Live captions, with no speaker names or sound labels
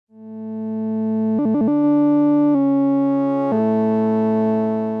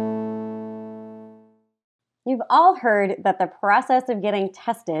all heard that the process of getting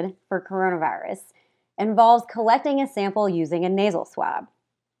tested for coronavirus involves collecting a sample using a nasal swab.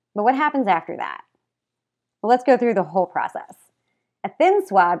 But what happens after that? Well, let's go through the whole process. A thin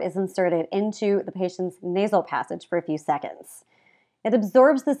swab is inserted into the patient's nasal passage for a few seconds. It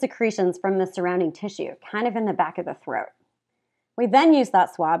absorbs the secretions from the surrounding tissue, kind of in the back of the throat. We then use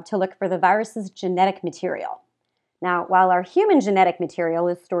that swab to look for the virus's genetic material. Now, while our human genetic material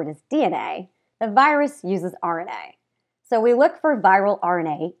is stored as DNA, the virus uses RNA. So we look for viral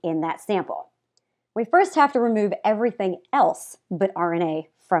RNA in that sample. We first have to remove everything else but RNA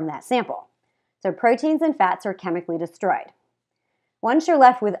from that sample. So proteins and fats are chemically destroyed. Once you're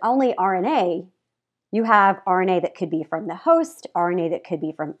left with only RNA, you have RNA that could be from the host, RNA that could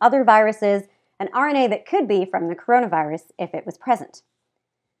be from other viruses, and RNA that could be from the coronavirus if it was present.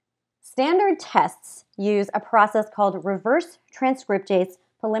 Standard tests use a process called reverse transcriptase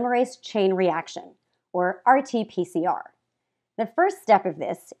polymerase chain reaction, or RT-PCR. The first step of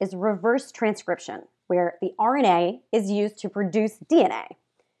this is reverse transcription, where the RNA is used to produce DNA.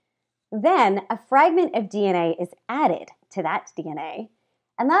 Then a fragment of DNA is added to that DNA,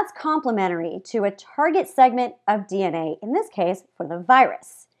 and that's complementary to a target segment of DNA, in this case for the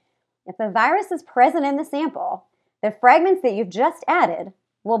virus. If the virus is present in the sample, the fragments that you've just added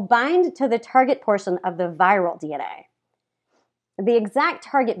will bind to the target portion of the viral DNA. The exact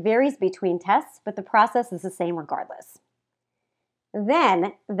target varies between tests, but the process is the same regardless.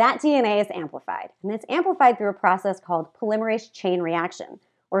 Then that DNA is amplified, and it's amplified through a process called polymerase chain reaction,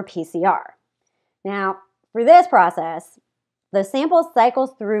 or PCR. Now, for this process, the sample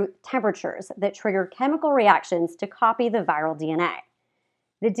cycles through temperatures that trigger chemical reactions to copy the viral DNA.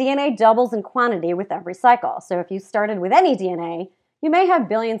 The DNA doubles in quantity with every cycle, so if you started with any DNA, you may have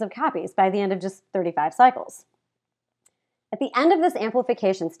billions of copies by the end of just 35 cycles. At the end of this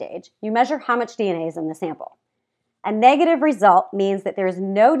amplification stage, you measure how much DNA is in the sample. A negative result means that there is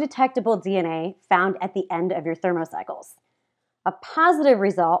no detectable DNA found at the end of your thermocycles. A positive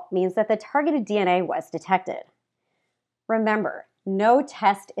result means that the targeted DNA was detected. Remember, no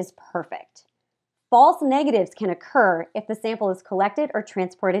test is perfect. False negatives can occur if the sample is collected or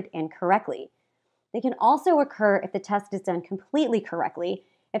transported incorrectly. They can also occur if the test is done completely correctly,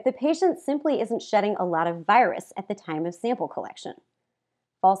 if the patient simply isn't shedding a lot of virus at the time of sample collection.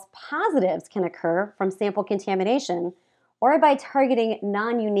 False positives can occur from sample contamination or by targeting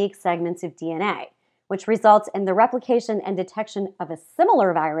non-unique segments of DNA, which results in the replication and detection of a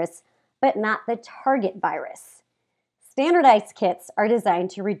similar virus, but not the target virus. Standardized kits are designed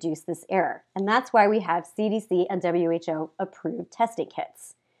to reduce this error, and that's why we have CDC and WHO approved testing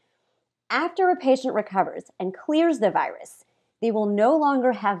kits. After a patient recovers and clears the virus, they will no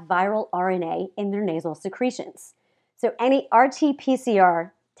longer have viral RNA in their nasal secretions. So any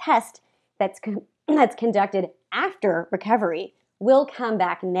RT-PCR test that's conducted after recovery will come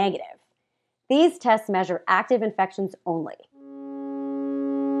back negative. These tests measure active infections only.